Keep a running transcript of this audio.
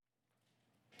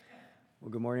Well,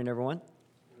 good morning, everyone.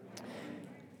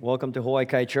 Welcome to Hawaii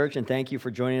Kai Church, and thank you for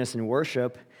joining us in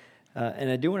worship. And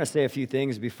I do want to say a few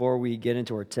things before we get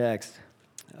into our text.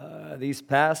 These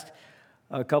past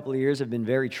couple of years have been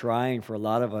very trying for a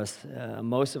lot of us.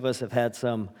 Most of us have had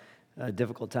some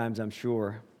difficult times, I'm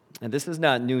sure. And this is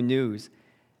not new news,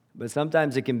 but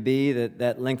sometimes it can be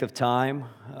that length of time,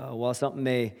 while something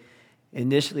may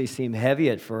initially seem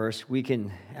heavy at first, we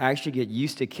can actually get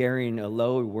used to carrying a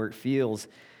load where it feels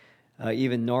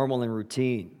even normal and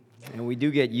routine. And we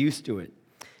do get used to it.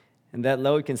 And that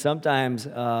load can sometimes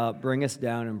bring us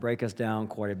down and break us down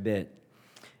quite a bit.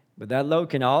 But that load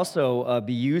can also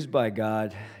be used by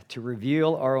God to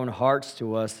reveal our own hearts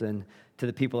to us and to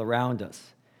the people around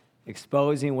us,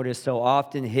 exposing what is so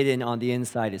often hidden on the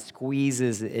inside. It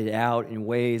squeezes it out in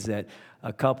ways that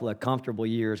a couple of comfortable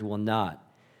years will not.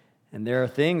 And there are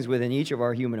things within each of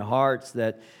our human hearts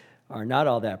that are not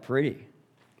all that pretty.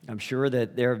 I'm sure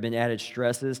that there have been added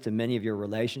stresses to many of your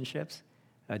relationships,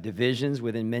 divisions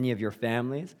within many of your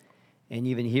families, and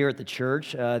even here at the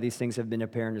church, these things have been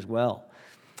apparent as well.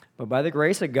 But by the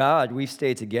grace of God, we've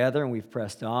stayed together and we've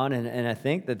pressed on, and I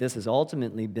think that this has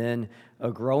ultimately been a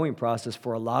growing process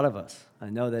for a lot of us. I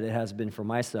know that it has been for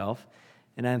myself,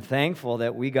 and I'm thankful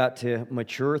that we got to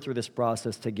mature through this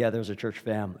process together as a church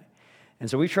family. And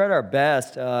so we tried our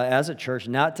best as a church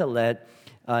not to let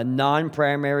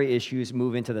non-primary issues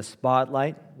move into the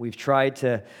spotlight. We've tried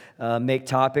to make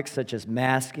topics such as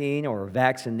masking or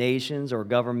vaccinations or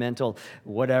governmental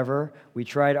whatever. We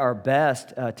tried our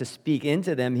best to speak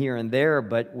into them here and there,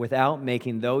 but without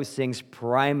making those things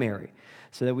primary,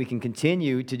 so that we can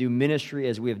continue to do ministry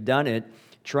as we have done it,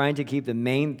 trying to keep the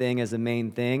main thing as the main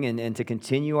thing and to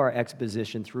continue our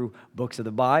exposition through books of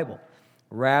the Bible,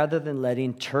 rather than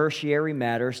letting tertiary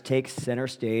matters take center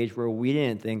stage where we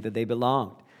didn't think that they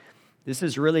belonged. This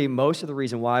is really most of the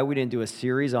reason why we didn't do a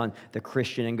series on the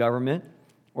Christian and government,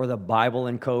 or the Bible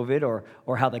and COVID,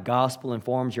 or how the gospel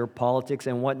informs your politics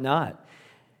and whatnot.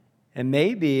 And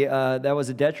maybe that was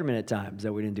a detriment at times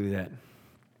that we didn't do that,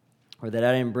 or that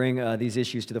I didn't bring these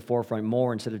issues to the forefront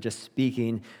more instead of just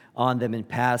speaking on them in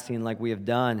passing like we have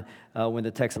done when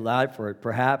the text allowed for it.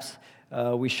 Perhaps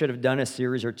we should have done a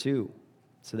series or two,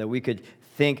 so that we could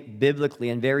think biblically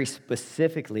and very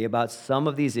specifically about some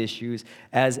of these issues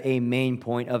as a main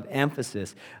point of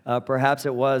emphasis. Perhaps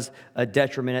it was a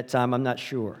detriment at time, I'm not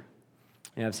sure.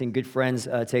 And I've seen good friends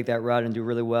take that route and do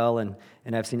really well, and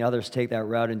I've seen others take that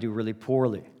route and do really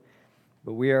poorly.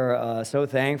 But we are so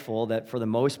thankful that for the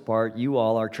most part, you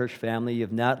all, our church family, you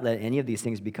have not let any of these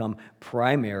things become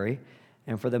primary.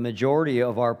 And for the majority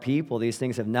of our people, these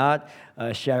things have not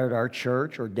shattered our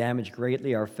church or damaged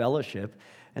greatly our fellowship.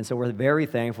 And so we're very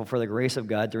thankful for the grace of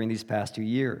God during these past 2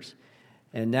 years.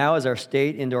 And now as our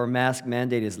state indoor mask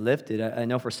mandate is lifted, I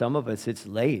know for some of us it's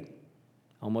late,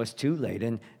 almost too late.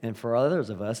 And for others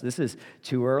of us, this is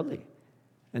too early.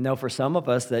 And know for some of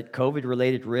us that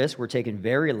COVID-related risks were taken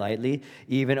very lightly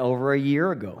even over a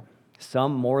year ago,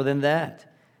 some more than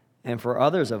that. And for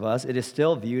others of us, it is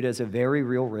still viewed as a very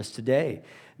real risk today.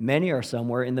 Many are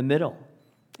somewhere in the middle.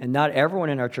 And not everyone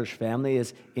in our church family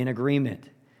is in agreement.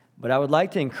 But I would like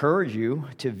to encourage you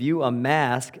to view a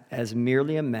mask as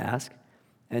merely a mask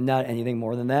and not anything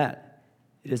more than that.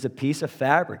 It is a piece of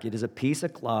fabric. It is a piece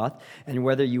of cloth. And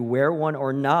whether you wear one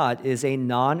or not is a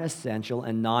non-essential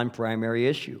and non-primary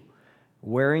issue.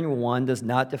 Wearing one does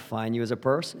not define you as a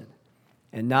person.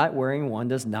 And not wearing one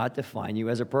does not define you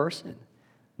as a person.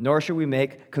 Nor should we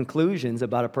make conclusions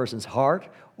about a person's heart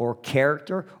or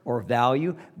character or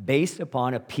value based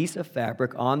upon a piece of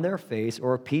fabric on their face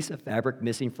or a piece of fabric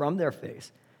missing from their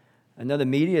face. I know the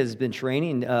media has been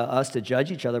training us to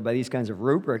judge each other by these kinds of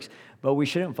rubrics, but we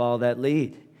shouldn't follow that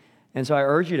lead. And so I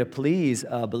urge you to please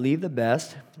believe the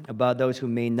best about those who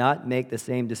may not make the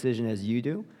same decision as you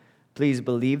do. Please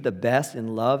believe the best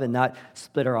in love and not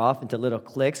split her off into little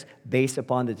cliques based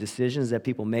upon the decisions that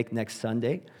people make next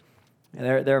Sunday.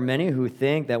 There are many who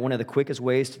think that one of the quickest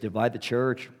ways to divide the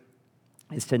church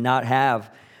is to not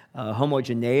have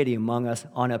homogeneity among us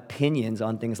on opinions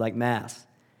on things like Mass.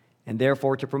 And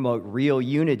therefore, to promote real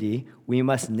unity, we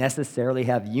must necessarily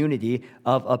have unity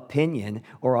of opinion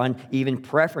or on even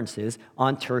preferences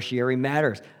on tertiary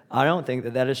matters. I don't think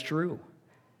that is true.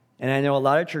 And I know a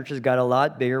lot of churches got a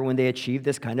lot bigger when they achieved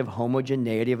this kind of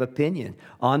homogeneity of opinion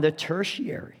on the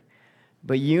tertiary.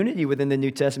 But unity within the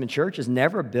New Testament church is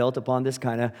never built upon this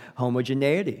kind of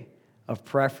homogeneity of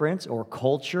preference or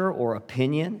culture or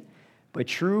opinion. But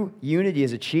true unity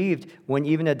is achieved when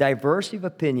even a diversity of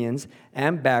opinions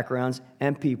and backgrounds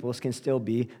and peoples can still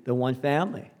be the one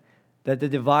family. That the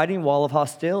dividing wall of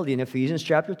hostility in Ephesians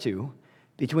chapter 2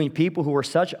 between people who were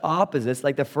such opposites,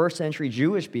 like the first century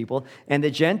Jewish people and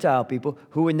the Gentile people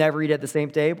who would never eat at the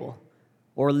same table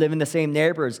or live in the same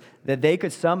neighborhoods, that they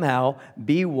could somehow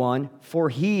be one, for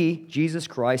he, Jesus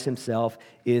Christ himself,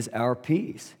 is our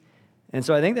peace. And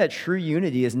so I think that true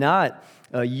unity is not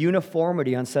a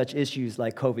uniformity on such issues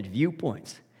like COVID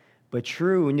viewpoints, but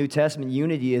true New Testament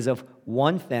unity is of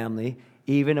one family,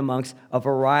 even amongst a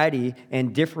variety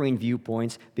and differing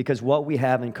viewpoints, because what we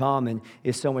have in common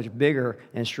is so much bigger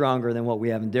and stronger than what we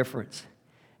have in difference.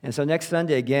 And so next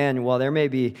Sunday, again, while there may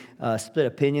be split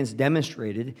opinions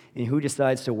demonstrated in who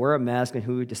decides to wear a mask and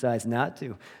who decides not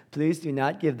to, please do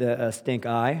not give the stink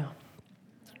eye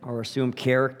or assume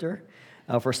character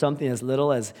for something as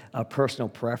little as a personal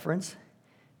preference.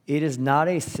 It is not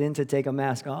a sin to take a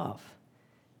mask off,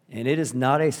 and it is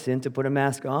not a sin to put a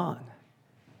mask on.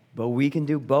 But we can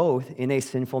do both in a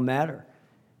sinful matter.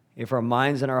 If our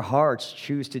minds and our hearts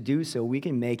choose to do so, we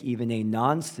can make even a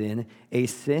non-sin a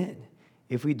sin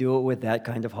if we do it with that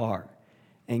kind of heart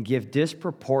and give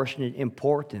disproportionate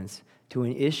importance to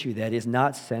an issue that is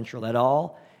not central at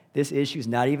all. This issue is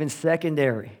not even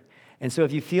secondary. And so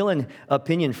if you feel an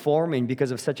opinion forming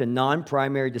because of such a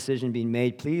non-primary decision being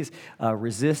made, please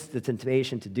resist the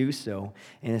temptation to do so.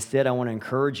 And instead, I want to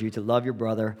encourage you to love your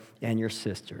brother and your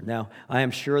sister. Now, I am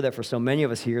sure that for so many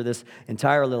of us here, this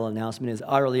entire little announcement is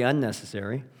utterly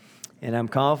unnecessary. And I'm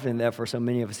confident that for so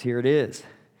many of us here, it is.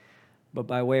 But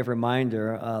by way of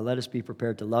reminder, let us be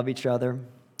prepared to love each other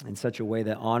in such a way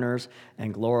that honors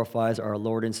and glorifies our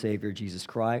Lord and Savior, Jesus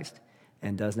Christ,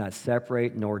 and does not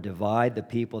separate nor divide the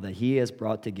people that he has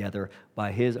brought together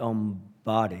by his own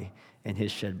body and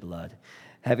his shed blood.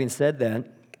 Having said that,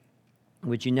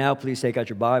 would you now please take out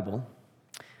your Bible,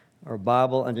 or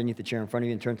Bible underneath the chair in front of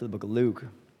you, and turn to the book of Luke.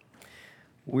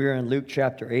 We're in Luke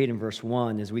chapter 8 and verse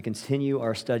 1 as we continue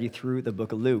our study through the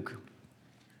book of Luke.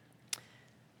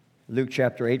 Luke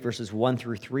chapter 8, verses 1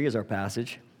 through 3 is our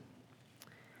passage,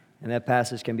 and that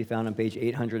passage can be found on page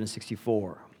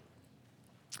 864.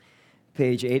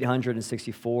 Page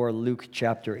 864, Luke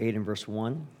chapter 8 and verse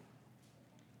 1.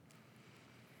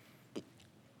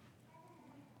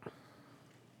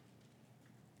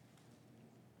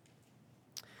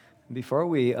 Before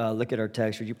we look at our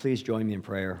text, would you please join me in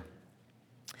prayer?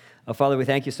 Father, we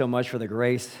thank you so much for the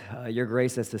grace, your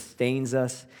grace that sustains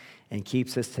us and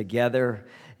keeps us together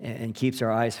and keeps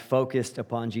our eyes focused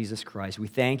upon Jesus Christ. We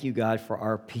thank you, God, for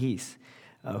our peace,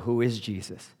 who is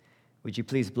Jesus. Would you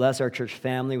please bless our church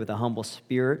family with a humble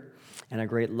spirit and a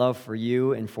great love for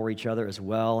you and for each other as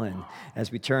well. And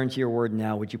as we turn to your word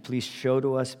now, would you please show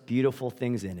to us beautiful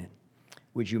things in it?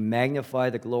 Would you magnify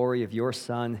the glory of your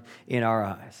Son in our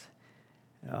eyes?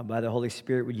 By the Holy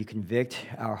Spirit, would you convict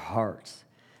our hearts,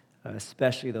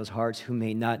 especially those hearts who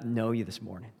may not know you this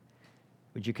morning?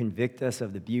 Would you convict us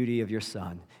of the beauty of your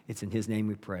Son? It's in his name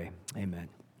we pray. Amen.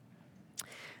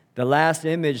 The last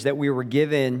image that we were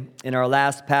given in our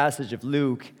last passage of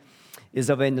Luke is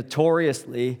of a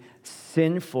notoriously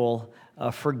sinful,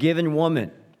 forgiven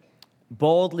woman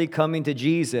boldly coming to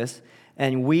Jesus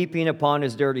and weeping upon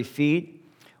his dirty feet,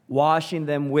 washing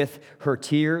them with her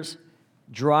tears,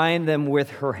 drying them with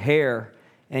her hair,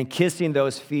 and kissing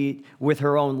those feet with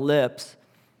her own lips,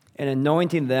 and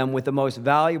anointing them with the most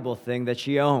valuable thing that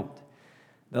she owned.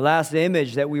 The last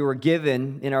image that we were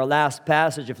given in our last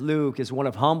passage of Luke is one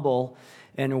of humble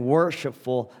and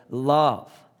worshipful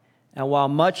love. And while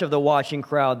much of the watching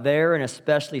crowd there, and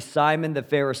especially Simon the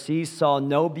Pharisee, saw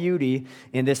no beauty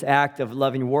in this act of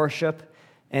loving worship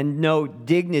and no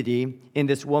dignity in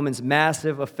this woman's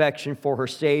massive affection for her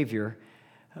Savior,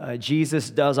 Jesus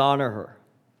does honor her.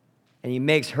 And he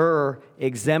makes her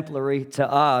exemplary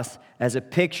to us as a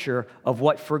picture of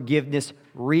what forgiveness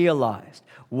realized,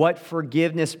 what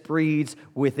forgiveness breeds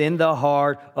within the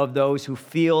heart of those who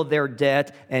feel their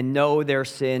debt and know their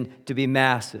sin to be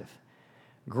massive.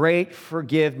 Great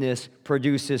forgiveness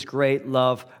produces great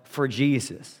love for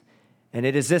Jesus. And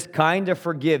it is this kind of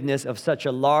forgiveness of such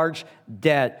a large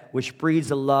debt which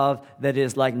breeds a love that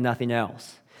is like nothing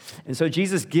else. And so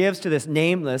Jesus gives to this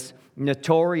nameless,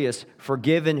 notorious,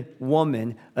 forgiven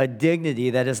woman a dignity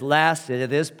that has lasted at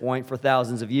this point for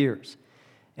thousands of years.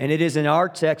 And it is in our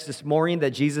text this morning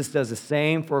that Jesus does the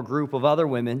same for a group of other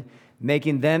women,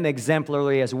 making them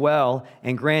exemplary as well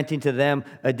and granting to them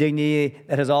a dignity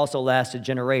that has also lasted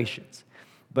generations.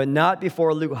 But not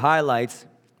before Luke highlights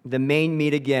the main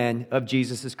meat again of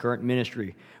Jesus' current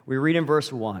ministry. We read in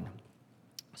verse 1,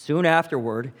 "Soon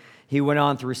afterward, he went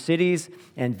on through cities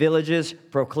and villages,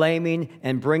 proclaiming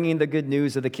and bringing the good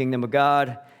news of the kingdom of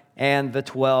God, and the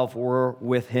 12 were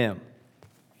with him."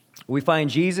 We find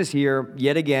Jesus here,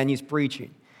 yet again, he's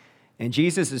preaching. And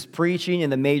Jesus is preaching in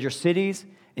the major cities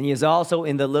And he is also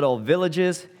in the little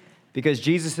villages, because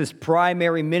Jesus'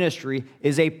 primary ministry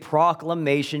is a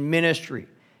proclamation ministry.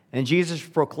 And Jesus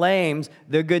proclaims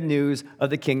the good news of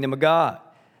the kingdom of God.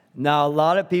 Now, a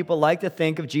lot of people like to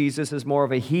think of Jesus as more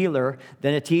of a healer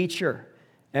than a teacher,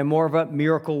 and more of a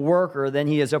miracle worker than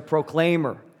he is a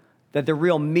proclaimer. That the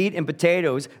real meat and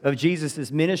potatoes of Jesus'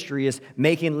 ministry is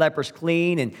making lepers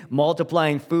clean and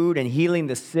multiplying food and healing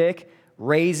the sick,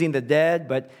 raising the dead,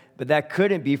 but that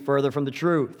couldn't be further from the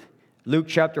truth. Luke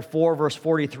chapter 4, verse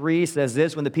 43 says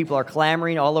this, when the people are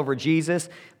clamoring all over Jesus,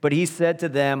 but he said to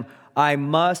them, I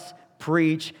must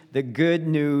preach the good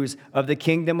news of the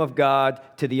kingdom of God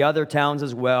to the other towns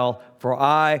as well, for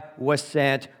I was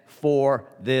sent for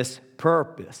this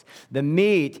purpose. The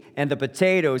meat and the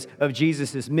potatoes of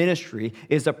Jesus' ministry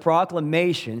is a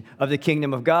proclamation of the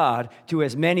kingdom of God to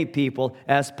as many people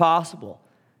as possible.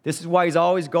 This is why he's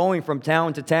always going from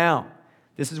town to town.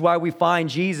 This is why we find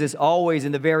Jesus always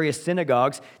in the various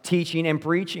synagogues teaching and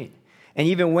preaching. And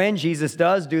even when Jesus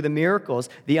does do the miracles,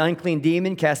 the unclean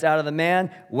demon cast out of the man,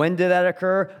 when did that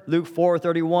occur? Luke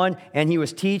 4:31, and he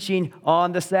was teaching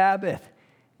on the Sabbath.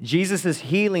 Jesus'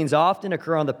 healings often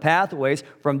occur on the pathways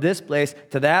from this place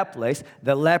to that place.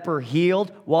 The leper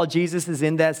healed while Jesus is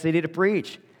in that city to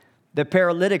preach. The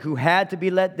paralytic who had to be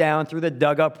let down through the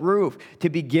dug-up roof to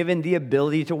be given the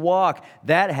ability to walk.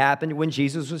 That happened when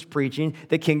Jesus was preaching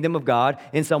the kingdom of God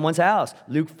in someone's house.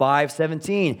 Luke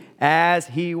 5:17, as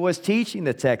he was teaching,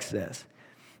 the text says.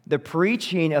 The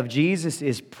preaching of Jesus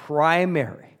is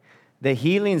primary. The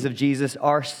healings of Jesus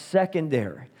are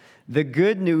secondary. The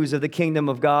good news of the kingdom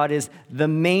of God is the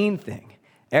main thing.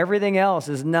 Everything else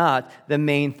is not the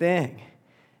main thing.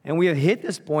 And we have hit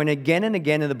this point again and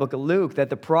again in the book of Luke,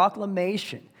 that the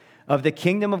proclamation of the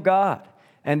kingdom of God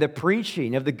and the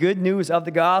preaching of the good news of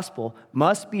the gospel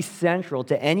must be central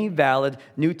to any valid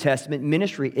New Testament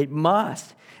ministry. It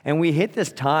must. And we hit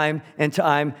this time and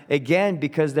time again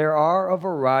because there are a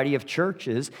variety of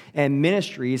churches and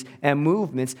ministries and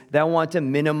movements that want to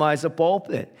minimize the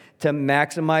pulpit, to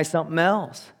maximize something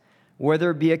else,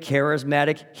 whether it be a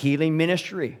charismatic healing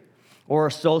ministry or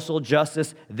a social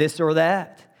justice this or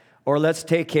that. Or let's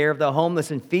take care of the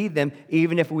homeless and feed them,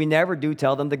 even if we never do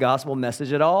tell them the gospel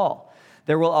message at all.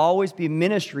 There will always be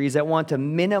ministries that want to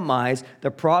minimize the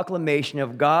proclamation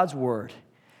of God's word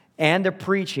and the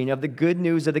preaching of the good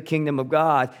news of the kingdom of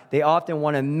God. They often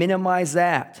want to minimize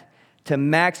that to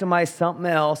maximize something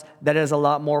else that is a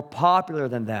lot more popular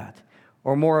than that,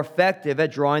 or more effective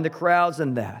at drawing the crowds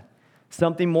than that.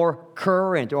 Something more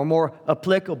current or more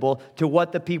applicable to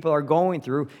what the people are going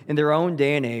through in their own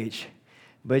day and age.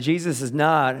 But Jesus is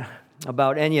not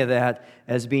about any of that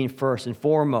as being first and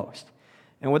foremost.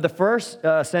 And with the first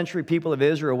century people of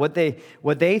Israel, what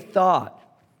they thought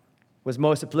was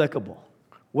most applicable,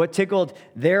 what tickled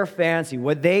their fancy,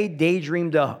 what they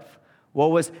daydreamed of, what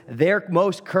was their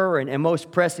most current and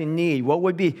most pressing need, what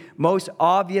would be most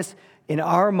obvious in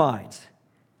our minds,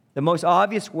 the most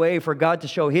obvious way for God to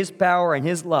show his power and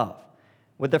his love.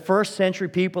 What the first century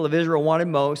people of Israel wanted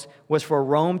most was for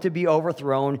Rome to be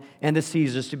overthrown and the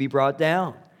Caesars to be brought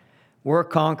down. We're a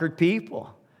conquered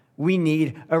people. We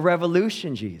need a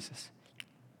revolution, Jesus.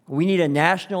 We need a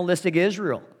nationalistic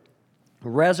Israel,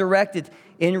 resurrected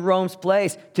in Rome's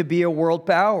place to be a world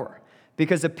power,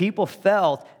 because the people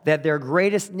felt that their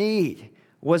greatest need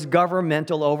was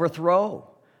governmental overthrow,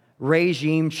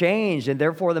 regime change, and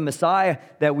therefore the Messiah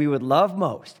that we would love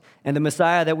most and the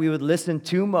Messiah that we would listen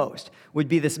to most would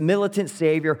be this militant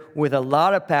Savior with a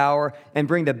lot of power and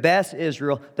bring the best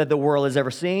Israel that the world has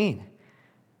ever seen.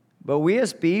 But we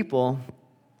as people,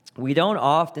 we don't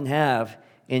often have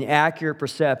an accurate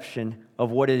perception of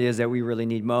what it is that we really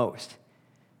need most.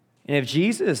 And if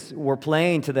Jesus were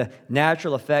playing to the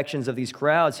natural affections of these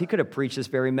crowds, he could have preached this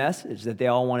very message that they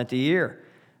all wanted to hear.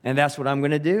 And that's what I'm going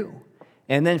to do.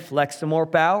 And then flex some more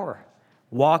power,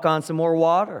 walk on some more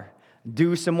water,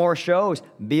 do some more shows,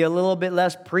 be a little bit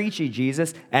less preachy,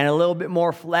 Jesus, and a little bit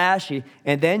more flashy,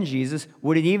 and then Jesus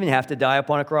wouldn't even have to die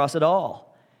upon a cross at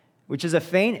all, which is a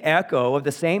faint echo of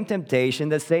the same temptation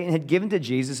that Satan had given to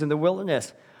Jesus in the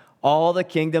wilderness. All the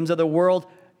kingdoms of the world,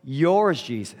 yours,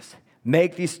 Jesus.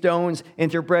 Make these stones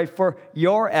into bread for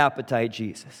your appetite,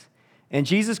 Jesus. And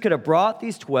Jesus could have brought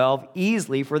these 12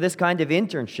 easily for this kind of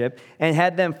internship and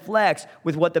had them flex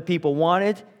with what the people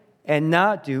wanted and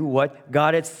not do what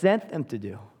God had sent them to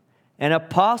do and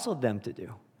apostled them to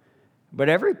do. But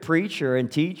every preacher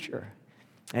and teacher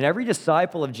and every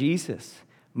disciple of Jesus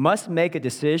must make a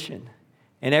decision,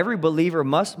 and every believer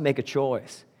must make a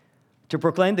choice to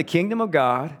proclaim the kingdom of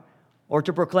God or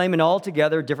to proclaim an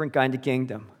altogether different kind of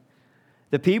kingdom.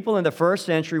 The people in the first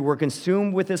century were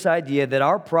consumed with this idea that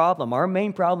our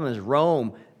main problem is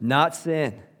Rome, not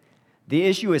sin. The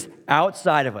issue is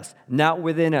outside of us, not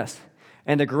within us.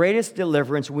 And the greatest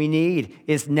deliverance we need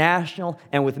is national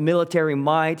and with military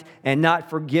might, and not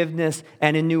forgiveness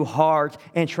and a new heart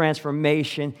and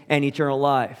transformation and eternal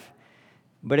life.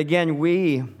 But again,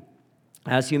 we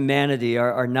as humanity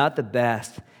are not the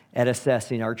best at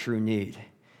assessing our true need.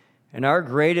 And our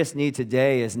greatest need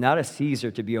today is not a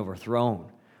Caesar to be overthrown,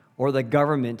 or the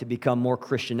government to become more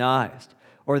Christianized,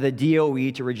 or the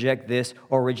DOE to reject this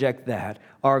or reject that.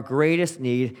 Our greatest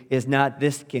need is not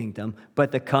this kingdom,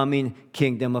 but the coming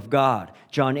kingdom of God.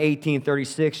 John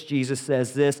 18:36, Jesus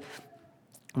says this,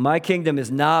 "My kingdom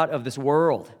is not of this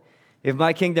world. If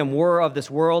my kingdom were of this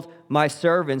world, my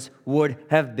servants would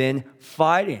have been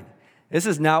fighting." This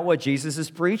is not what Jesus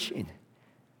is preaching.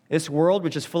 This world,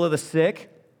 which is full of the sick,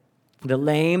 the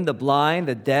lame, the blind,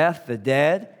 the deaf, the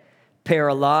dead,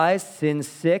 paralyzed,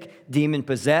 sin-sick,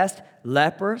 demon-possessed,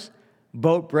 lepers,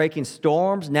 boat-breaking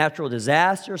storms, natural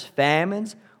disasters,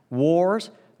 famines, wars,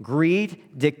 greed,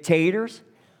 dictators.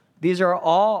 These are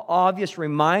all obvious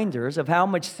reminders of how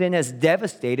much sin has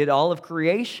devastated all of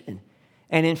creation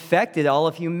and infected all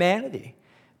of humanity.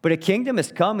 But a kingdom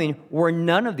is coming where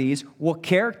none of these will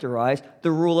characterize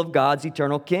the rule of God's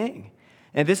eternal king.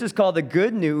 And this is called the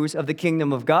good news of the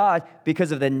kingdom of God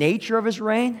because of the nature of his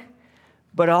reign,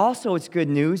 but also it's good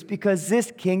news because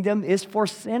this kingdom is for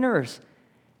sinners.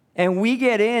 And we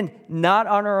get in not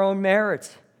on our own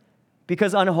merits,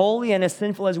 because unholy and as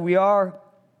sinful as we are,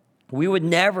 we would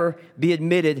never be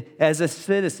admitted as a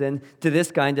citizen to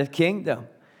this kind of kingdom.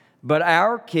 But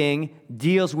our king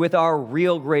deals with our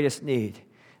real greatest need,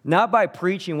 not by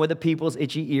preaching what the people's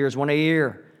itchy ears want to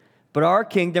hear. But our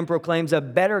kingdom proclaims a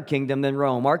better kingdom than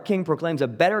Rome. Our king proclaims a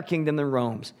better kingdom than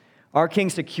Rome's. Our king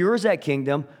secures that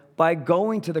kingdom by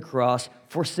going to the cross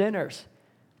for sinners,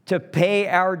 to pay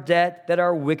our debt that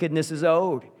our wickedness is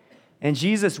owed. And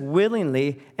Jesus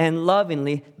willingly and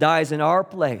lovingly dies in our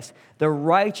place, the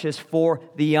righteous for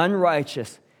the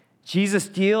unrighteous. Jesus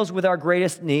deals with our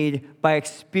greatest need by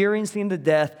experiencing the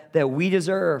death that we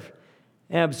deserve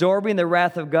and absorbing the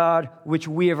wrath of God which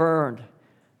we have earned,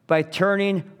 by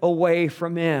turning away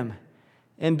from him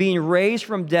and being raised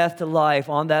from death to life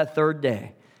on that third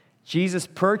day. Jesus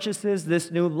purchases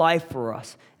this new life for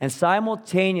us and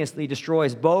simultaneously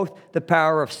destroys both the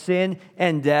power of sin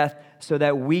and death so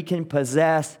that we can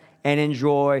possess and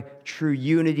enjoy true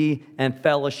unity and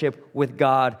fellowship with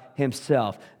God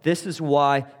himself. This is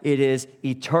why it is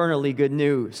eternally good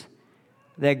news,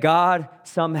 that God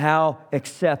somehow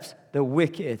accepts the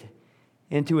wicked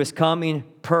into his coming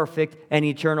perfect and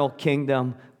eternal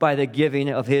kingdom by the giving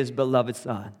of his beloved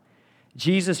Son.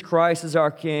 Jesus Christ is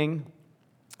our King,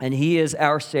 and he is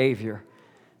our Savior.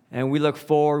 And we look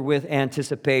forward with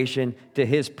anticipation to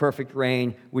his perfect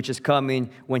reign, which is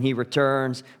coming when he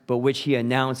returns, but which he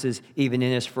announces even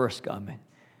in his first coming.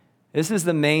 This is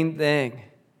the main thing.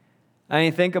 I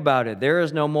mean, think about it. There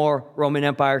is no more Roman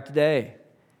Empire today.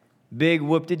 Big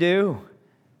whoop-de-doo.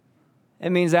 It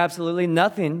means absolutely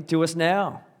nothing to us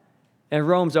now. And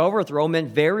Rome's overthrow meant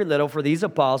very little for these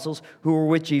apostles who were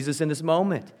with Jesus in this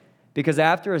moment. Because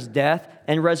after his death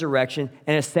and resurrection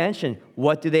and ascension,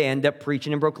 what do they end up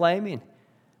preaching and proclaiming?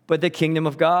 But the kingdom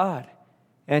of God.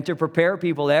 And to prepare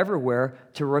people everywhere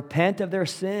to repent of their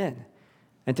sin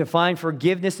and to find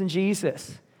forgiveness in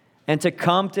Jesus and to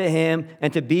come to him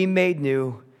and to be made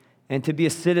new and to be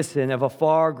a citizen of a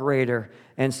far greater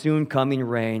and soon coming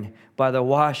reign by the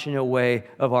washing away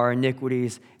of our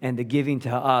iniquities and the giving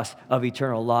to us of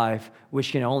eternal life,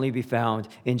 which can only be found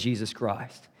in Jesus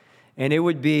Christ. And it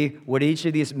would be what each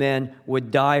of these men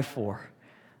would die for.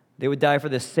 They would die for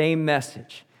the same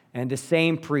message and the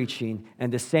same preaching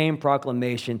and the same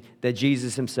proclamation that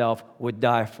Jesus himself would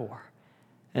die for.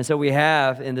 And so we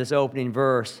have in this opening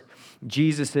verse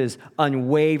Jesus'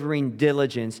 unwavering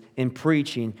diligence in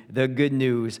preaching the good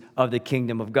news of the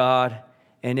kingdom of God.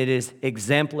 And it is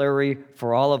exemplary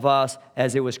for all of us,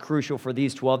 as it was crucial for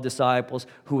these 12 disciples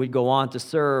who would go on to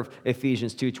serve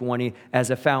Ephesians 2:20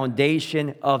 as a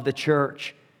foundation of the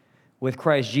church, with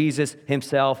Christ Jesus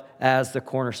himself as the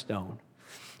cornerstone.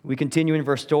 We continue in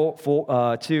verse 2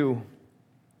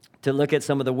 to look at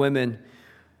some of the women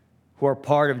who are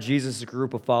part of Jesus'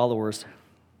 group of followers,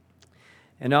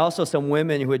 and also some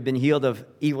women who had been healed of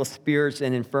evil spirits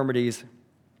and infirmities.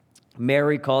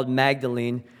 Mary, called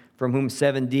Magdalene, from whom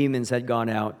 7 demons had gone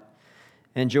out,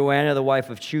 and Joanna, the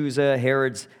wife of Chuza,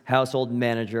 Herod's household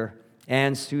manager,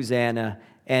 and Susanna,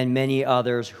 and many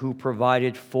others who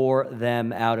provided for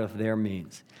them out of their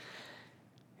means.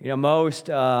 You know, most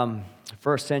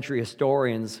first century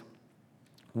historians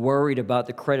worried about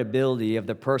the credibility of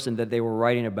the person that they were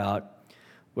writing about,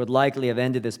 would likely have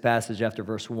ended this passage after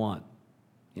verse 1.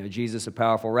 Jesus, a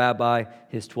powerful rabbi,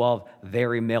 his 12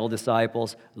 very male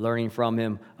disciples learning from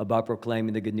him about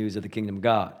proclaiming the good news of the kingdom of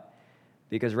God.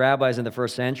 Because rabbis in the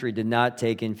first century did not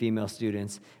take in female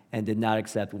students and did not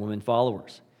accept women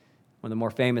followers. One of the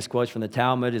more famous quotes from the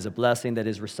Talmud is a blessing that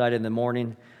is recited in the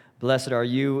morning. Blessed are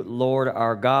you, Lord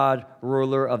our God,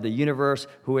 ruler of the universe,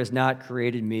 who has not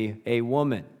created me a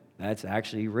woman. That's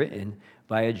actually written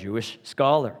by a Jewish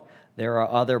scholar. There are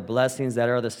other blessings that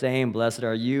are the same. Blessed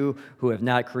are you who have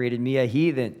not created me a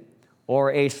heathen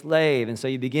or a slave. And so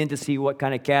you begin to see what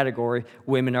kind of category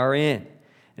women are in.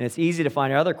 And it's easy to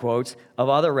find other quotes of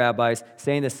other rabbis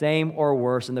saying the same or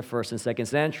worse in the first and second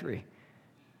century.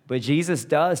 But Jesus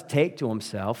does take to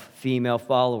himself female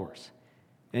followers.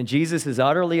 And Jesus is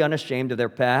utterly unashamed of their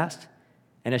past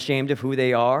and ashamed of who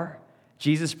they are.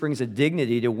 Jesus brings a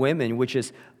dignity to women which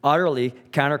is utterly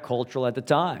countercultural at the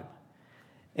time.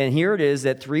 And here it is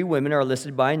that 3 women are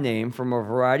listed by name from a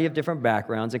variety of different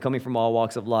backgrounds and coming from all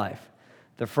walks of life.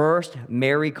 The first,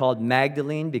 Mary, called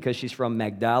Magdalene because she's from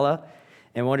Magdala.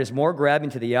 And what is more grabbing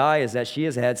to the eye is that she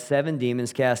has had 7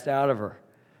 demons cast out of her.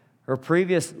 Her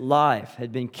previous life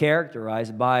had been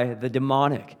characterized by the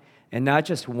demonic, and not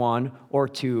just 1 or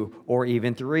 2 or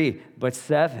even 3, but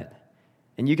 7.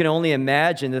 And you can only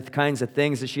imagine the kinds of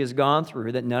things that she has gone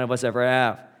through that none of us ever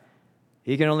have.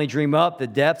 You can only dream up the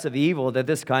depths of evil that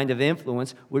this kind of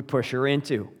influence would push her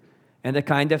into, and the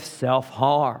kind of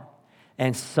self-harm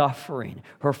and suffering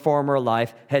her former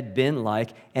life had been like,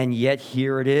 and yet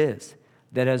here it is,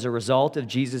 that as a result of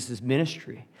Jesus'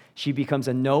 ministry, she becomes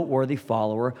a noteworthy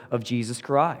follower of Jesus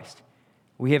Christ.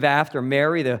 We have after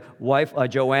Mary, the wife,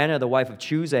 Joanna, the wife of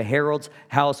Chusa, Herod's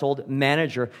household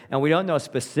manager. And we don't know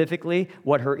specifically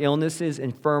what her illnesses,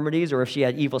 infirmities, or if she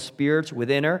had evil spirits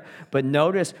within her. But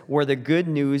notice where the good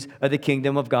news of the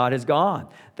kingdom of God has gone.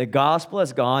 The gospel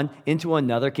has gone into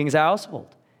another king's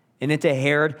household and into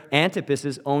Herod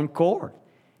Antipas's own court.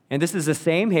 And this is the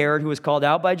same Herod who was called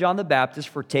out by John the Baptist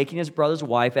for taking his brother's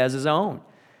wife as his own.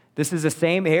 This is the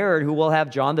same Herod who will have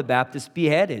John the Baptist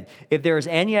beheaded. If there is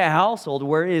any household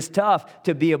where it is tough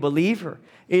to be a believer,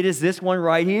 it is this one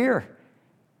right here.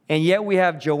 And yet we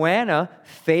have Joanna,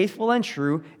 faithful and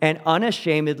true and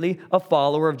unashamedly a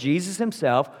follower of Jesus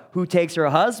himself, who takes her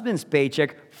husband's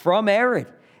paycheck from Herod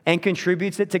and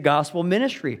contributes it to gospel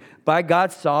ministry. By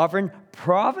God's sovereign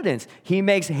providence, he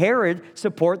makes Herod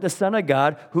support the Son of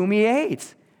God whom he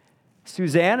hates.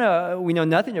 Susanna, we know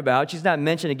nothing about. She's not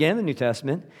mentioned again in the New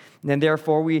Testament, and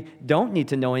therefore we don't need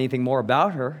to know anything more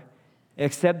about her,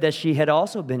 except that she had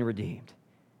also been redeemed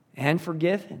and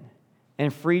forgiven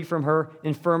and freed from her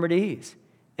infirmities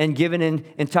and given an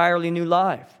entirely new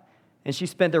life. And she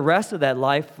spent the rest of that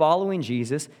life following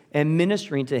Jesus and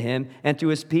ministering to him and to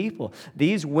his people.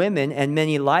 These women, and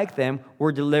many like them,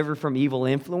 were delivered from evil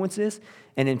influences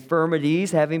and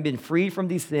infirmities. Having been freed from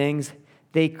these things,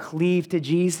 they cleave to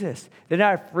Jesus. They're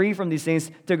not free from these things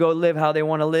to go live how they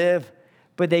want to live,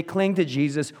 but they cling to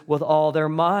Jesus with all their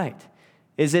might.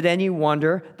 Is it any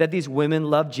wonder that these women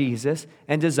love Jesus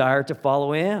and desire to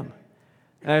follow him?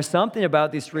 And there's something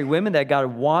about these 3 women that God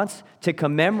wants to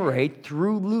commemorate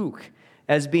through Luke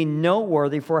as being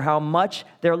noteworthy for how much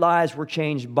their lives were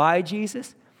changed by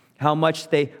Jesus, how much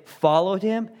they followed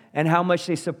him, and how much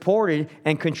they supported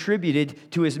and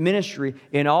contributed to his ministry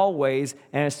in all ways,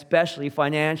 and especially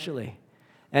financially.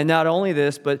 And not only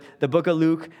this, but the book of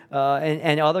Luke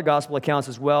and other gospel accounts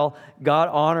as well, God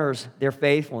honors their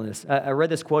faithfulness. I read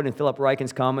this quote in Philip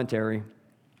Ryken's commentary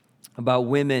about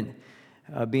women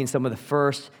being some of the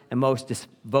first and most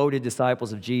devoted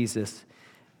disciples of Jesus.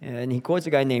 And he quotes a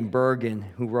guy named Bergen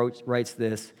who writes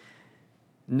this: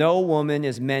 "No woman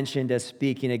is mentioned as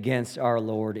speaking against our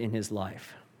Lord in his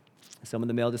life." Some of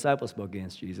the male disciples spoke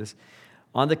against Jesus.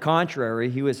 On the contrary,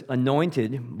 he was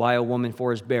anointed by a woman for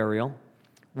his burial.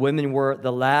 Women were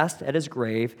the last at his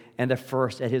grave and the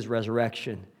first at his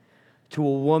resurrection. To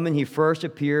a woman he first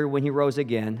appeared when he rose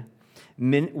again.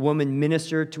 Woman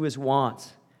ministered to his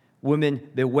wants. Women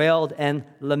bewailed and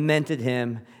lamented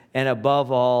him. And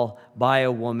above all, by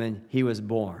a woman he was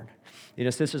born.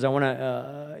 Sisters, I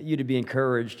want you to be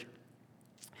encouraged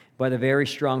by the very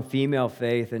strong female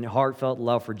faith and heartfelt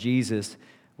love for Jesus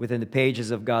within the pages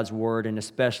of God's Word, and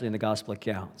especially in the gospel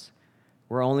accounts,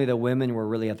 where only the women were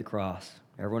really at the cross.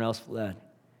 Everyone else fled.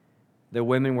 The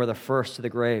women were the first to the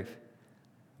grave.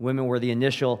 Women were the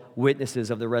initial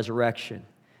witnesses of the resurrection.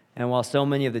 And while so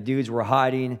many of the dudes were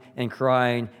hiding and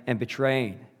crying and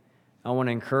betraying, I want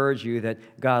to encourage you that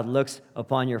God looks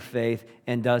upon your faith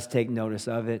and does take notice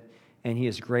of it, and he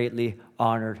is greatly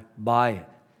honored by it.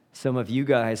 Some of you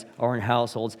guys are in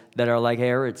households that are like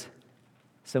Herod's.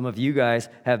 Some of you guys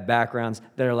have backgrounds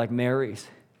that are like Mary's.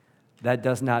 That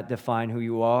does not define who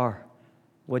you are.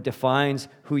 What defines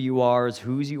who you are is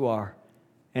whose you are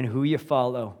and who you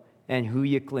follow and who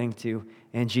you cling to.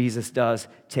 And Jesus does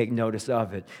take notice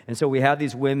of it. And so we have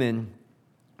these women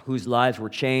whose lives were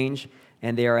changed,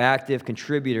 and they are active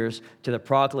contributors to the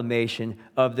proclamation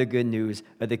of the good news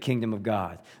of the kingdom of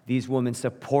God. These women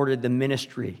supported the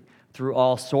ministry through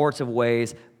all sorts of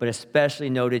ways, but especially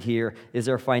noted here is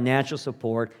their financial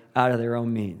support out of their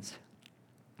own means.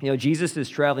 Jesus'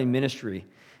 traveling ministry,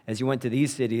 as he went to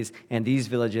these cities and these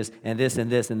villages and this and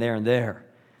this and there,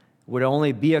 would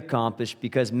only be accomplished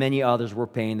because many others were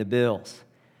paying the bills.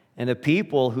 And the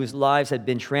people whose lives had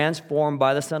been transformed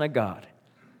by the Son of God,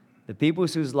 the people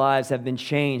whose lives have been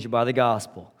changed by the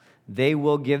gospel, they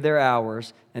will give their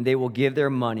hours and they will give their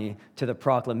money to the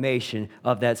proclamation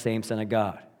of that same Son of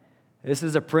God. This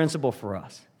is a principle for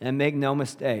us. And make no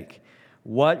mistake,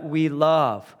 what we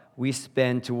love, we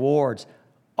spend towards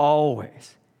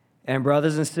always. And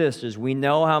brothers and sisters, we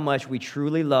know how much we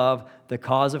truly love the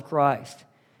cause of Christ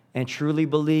and truly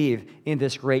believe in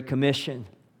this great commission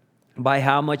by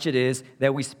how much it is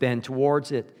that we spend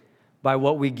towards it, by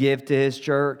what we give to his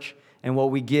church and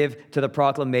what we give to the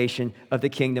proclamation of the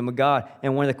kingdom of God.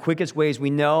 And one of the quickest ways we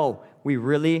know we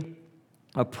really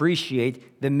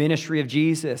appreciate the ministry of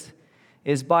Jesus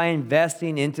is by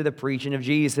investing into the preaching of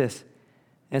Jesus.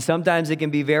 And sometimes it can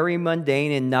be very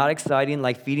mundane and not exciting,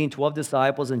 like feeding 12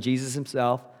 disciples and Jesus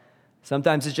himself.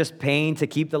 Sometimes it's just paying to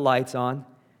keep the lights on.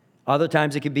 Other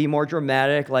times it can be more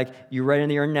dramatic, like you read in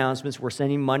your announcements, we're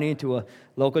sending money to a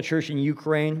local church in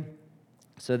Ukraine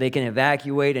so they can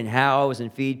evacuate and house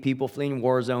and feed people fleeing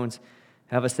war zones,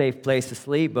 have a safe place to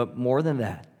sleep. But more than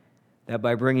that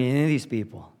by bringing in these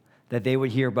people, that they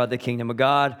would hear about the kingdom of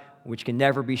God, which can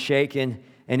never be shaken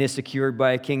and is secured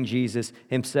by King Jesus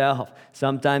himself.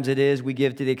 Sometimes it is we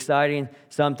give to the exciting.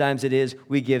 Sometimes it is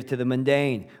we give to the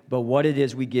mundane. But what it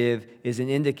is we give is an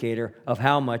indicator of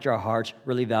how much our hearts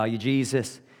really value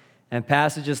Jesus. And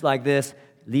passages like this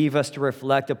leave us to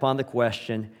reflect upon the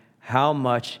question, how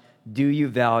much do you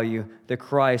value the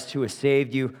Christ who has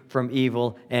saved you from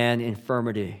evil and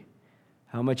infirmity?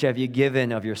 How much have you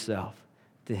given of yourself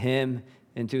to him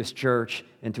and to his church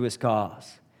and to his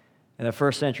cause? In the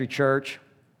first century church,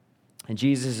 and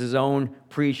Jesus' own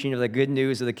preaching of the good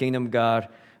news of the kingdom of God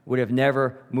would have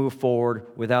never moved forward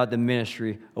without the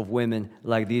ministry of women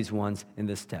like these ones in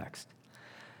this text.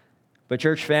 But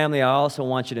church family, I also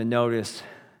want you to notice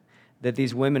that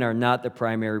these women are not the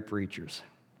primary preachers.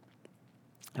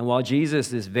 And while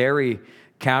Jesus is very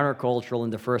countercultural in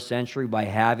the first century by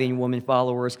having women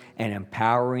followers and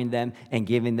empowering them and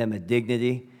giving them a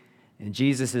dignity, and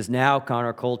Jesus is now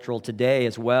countercultural today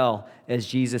as well, as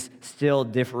Jesus still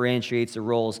differentiates the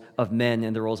roles of men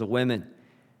and the roles of women.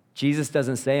 Jesus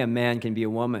doesn't say a man can be a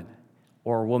woman,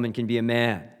 or a woman can be a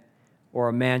man, or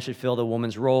a man should fill the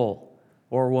woman's role,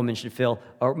 or a woman should fill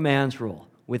a man's role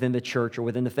within the church or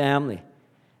within the family.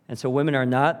 And so women are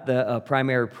not the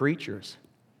primary preachers.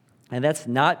 And that's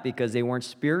not because they weren't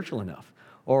spiritual enough,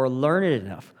 or learned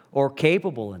enough, or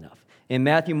capable enough. In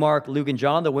Matthew, Mark, Luke, and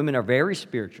John, the women are very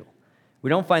spiritual. We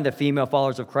don't find the female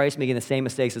followers of Christ making the same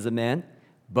mistakes as the men,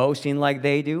 boasting like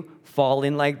they do,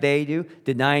 falling like they do,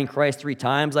 denying Christ 3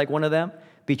 times like one of them,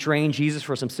 betraying Jesus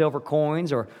for some silver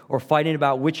coins, or fighting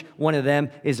about which one of them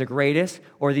is the greatest,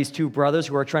 or these 2 brothers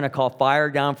who are trying to call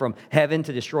fire down from heaven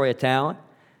to destroy a town.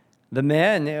 The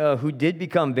men who did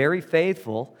become very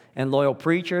faithful and loyal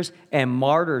preachers and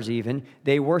martyrs even,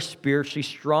 they were spiritually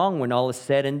strong when all is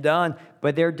said and done,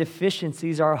 but their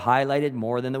deficiencies are highlighted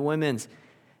more than the women's.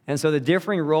 And so the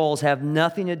differing roles have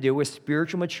nothing to do with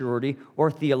spiritual maturity or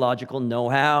theological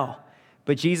know-how.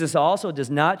 But Jesus also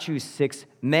does not choose 6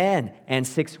 men and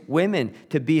 6 women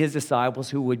to be his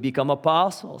disciples who would become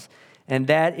apostles. And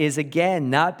that is, again,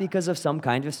 not because of some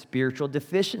kind of spiritual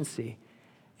deficiency.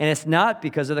 And it's not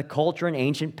because of the culture in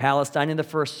ancient Palestine in the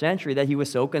first century that he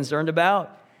was so concerned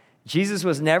about. Jesus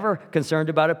was never concerned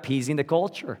about appeasing the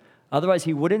culture. Otherwise,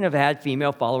 he wouldn't have had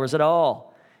female followers at all.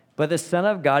 But the Son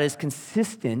of God is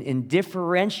consistent in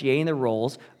differentiating the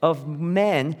roles of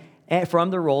men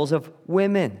from the roles of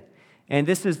women. And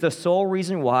this is the sole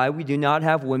reason why we do not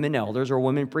have women elders or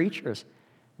women preachers.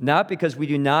 Not because we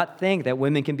do not think that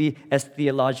women can be as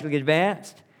theologically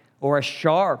advanced or as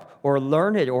sharp or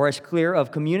learned or as clear of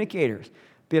communicators,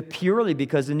 but purely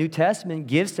because the New Testament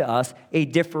gives to us a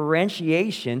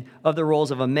differentiation of the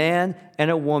roles of a man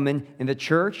and a woman in the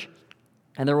church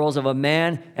and the roles of a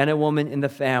man and a woman in the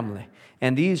family.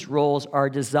 And these roles are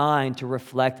designed to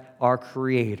reflect our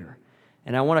Creator.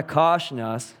 And I want to caution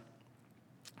us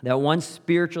that one's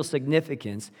spiritual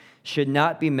significance should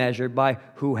not be measured by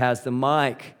who has the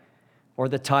mic or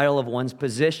the title of one's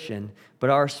position, but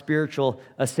our spiritual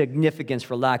significance,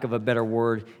 for lack of a better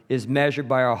word, is measured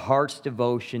by our heart's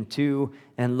devotion to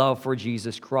and love for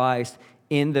Jesus Christ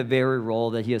in the very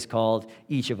role that he has called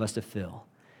each of us to fill.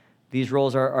 These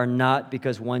roles are not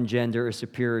because one gender is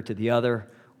superior to the other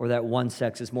or that one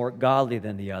sex is more godly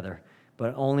than the other,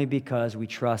 but only because we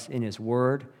trust in his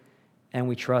word and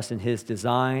we trust in his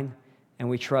design and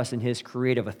we trust in his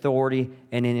creative authority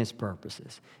and in his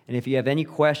purposes. And if you have any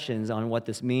questions on what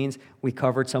this means, we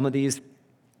covered some of these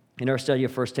in our study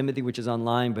of 1 Timothy, which is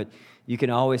online, but you can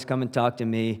always come and talk to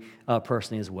me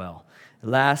personally as well.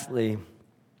 Lastly,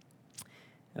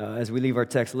 as we leave our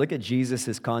text, look at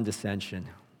Jesus' condescension.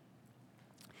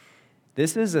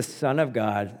 This is a Son of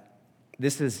God.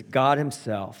 This is God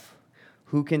himself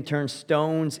who can turn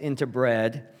stones into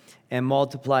bread and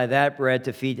multiply that bread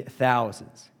to feed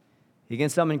thousands. He can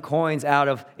summon coins out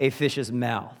of a fish's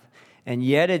mouth. And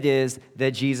yet it is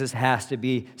that Jesus has to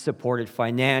be supported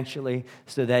financially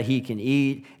so that he can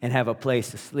eat and have a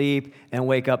place to sleep and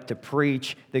wake up to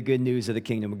preach the good news of the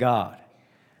kingdom of God.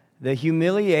 The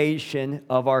humiliation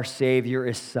of our Savior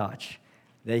is such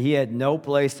that he had no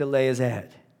place to lay his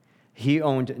head. He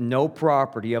owned no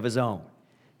property of his own.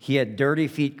 He had dirty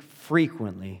feet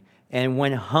frequently, and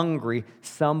when hungry,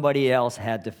 somebody else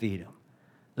had to feed him.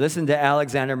 Listen to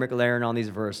Alexander McLaren on these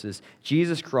verses.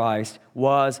 Jesus Christ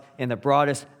was, in the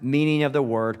broadest meaning of the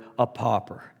word, a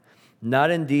pauper. Not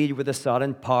indeed with the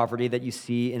sodden poverty that you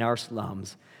see in our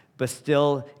slums, but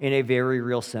still in a very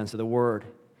real sense of the word.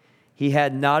 He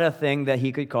had not a thing that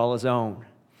he could call his own.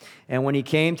 And when he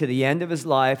came to the end of his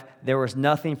life, there was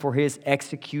nothing for his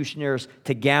executioners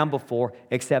to gamble for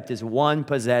except his one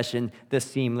possession, the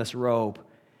seamless robe.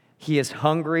 He is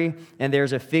hungry, and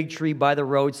there's a fig tree by the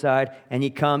roadside, and he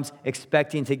comes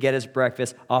expecting to get his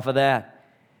breakfast off of that.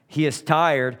 He is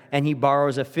tired, and he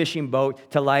borrows a fishing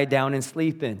boat to lie down and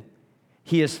sleep in.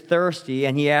 He is thirsty,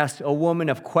 and he asks a woman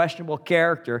of questionable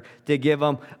character to give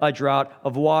him a draught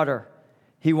of water.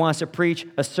 He wants to preach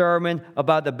a sermon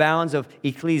about the bounds of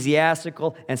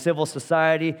ecclesiastical and civil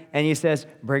society, and he says,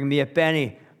 "Bring me a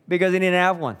penny," because he didn't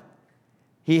have one.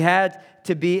 He had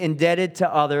to be indebted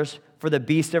to others for the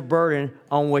beast of burden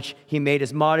on which he made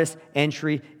his modest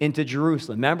entry into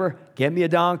Jerusalem. Remember? Get me a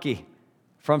donkey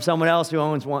from someone else who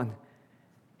owns one.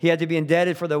 He had to be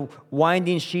indebted for the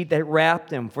winding sheet that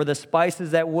wrapped him, for the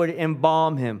spices that would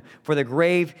embalm him, for the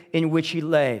grave in which he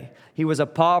lay. He was a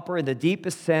pauper in the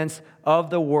deepest sense of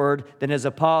the word than his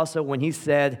apostle when he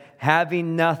said,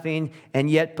 having nothing and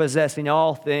yet possessing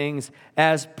all things,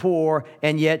 as poor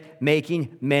and yet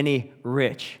making many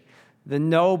rich. The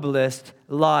noblest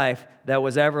life that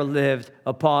was ever lived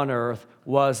upon earth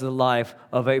was the life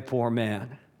of a poor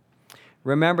man.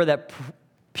 Remember that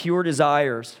pure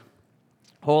desires,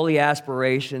 holy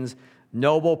aspirations,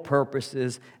 noble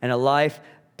purposes, and a life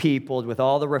peopled with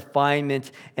all the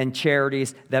refinement and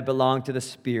charities that belong to the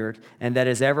Spirit, and that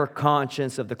is ever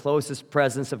conscious of the closest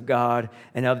presence of God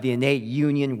and of the innate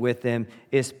union with Him,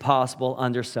 is possible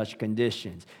under such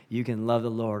conditions. You can love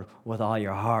the Lord with all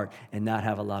your heart and not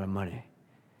have a lot of money.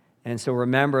 And so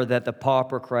remember that the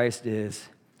pauper Christ is,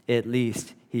 at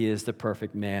least He is the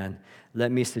perfect man.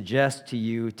 Let me suggest to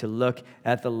you to look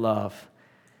at the love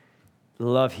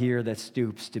here that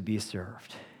stoops to be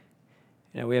served.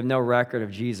 You know, we have no record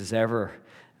of Jesus ever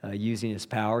using His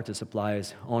power to supply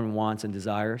His own wants and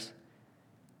desires,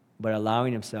 but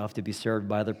allowing Himself to be served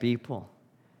by other people.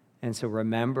 And so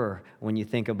remember, when you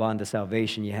think about the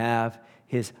salvation you have,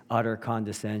 His utter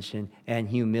condescension and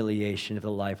humiliation of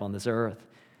the life on this earth.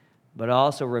 But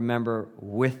also remember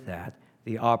with that,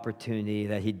 the opportunity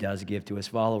that He does give to His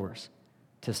followers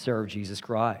to serve Jesus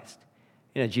Christ.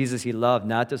 You know, Jesus He loved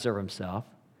not to serve Himself,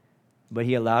 but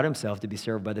He allowed Himself to be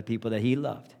served by the people that He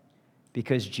loved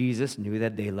because Jesus knew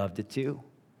that they loved it too.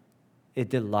 It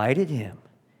delighted Him,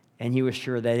 and He was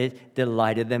sure that it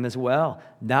delighted them as well,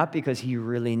 not because He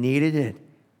really needed it,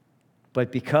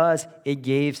 but because it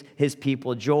gave His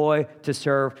people joy to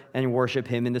serve and worship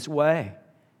Him in this way.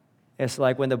 It's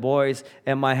like when the boys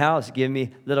at my house give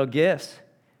me little gifts,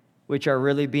 which are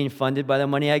really being funded by the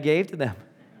money I gave to them.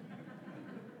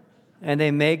 And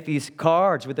they make these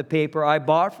cards with the paper I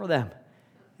bought for them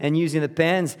and using the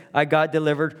pens I got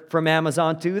delivered from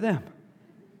Amazon to them.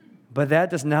 But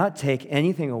that does not take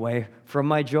anything away from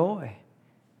my joy.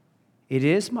 It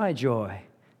is my joy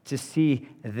to see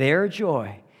their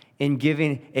joy in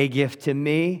giving a gift to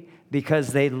me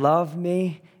because they love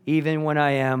me even when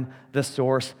I am the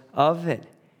source of it.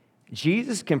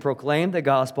 Jesus can proclaim the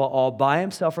gospel all by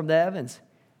Himself from the heavens.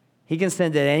 He can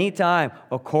send at any time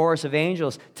a chorus of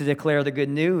angels to declare the good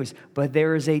news, but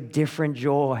there is a different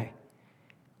joy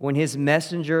when his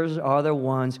messengers are the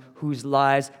ones whose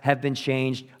lives have been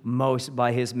changed most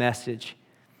by his message.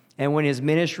 And when his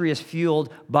ministry is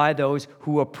fueled by those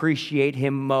who appreciate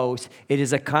him most. It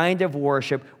is a kind of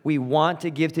worship we want to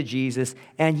give to Jesus,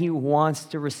 and he wants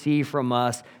to receive from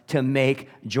us to make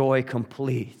joy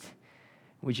complete.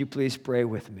 Would you please pray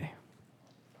with me?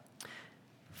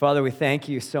 Father, we thank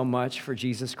you so much for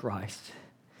Jesus Christ.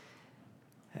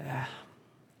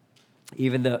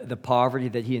 Even the poverty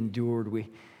that he endured,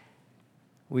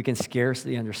 we can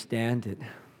scarcely understand it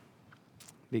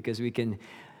because we can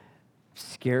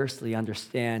scarcely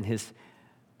understand his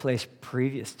place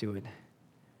previous to it.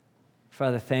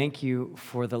 Father, thank you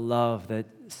for the love that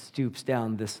stoops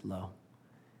down this low.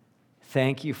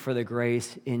 Thank you for the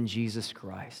grace in Jesus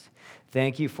Christ.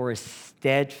 Thank you for his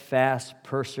steadfast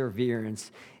perseverance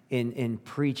in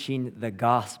preaching the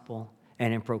gospel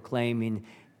and in proclaiming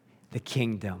the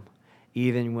kingdom,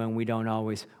 even when we don't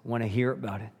always want to hear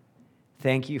about it.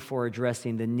 Thank you for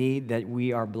addressing the need that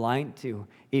we are blind to,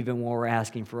 even when we're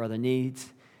asking for other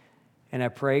needs. And I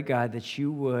pray, God, that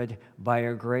you would, by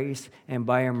your grace and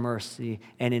by your mercy,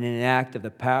 and in an act of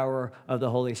the power of the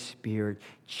Holy Spirit,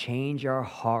 change our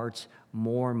hearts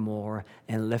more and more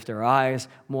and lift our eyes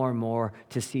more and more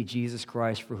to see Jesus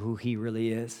Christ for who he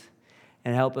really is.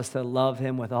 And help us to love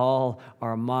him with all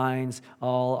our minds,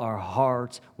 all our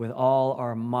hearts, with all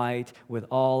our might, with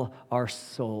all our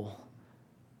soul.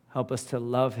 Help us to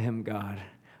love him, God,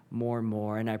 more and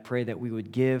more. And I pray that we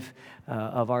would give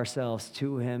of ourselves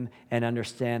to him and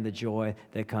understand the joy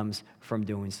that comes from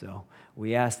doing so.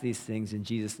 We ask these things in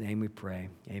Jesus' name we pray.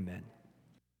 Amen.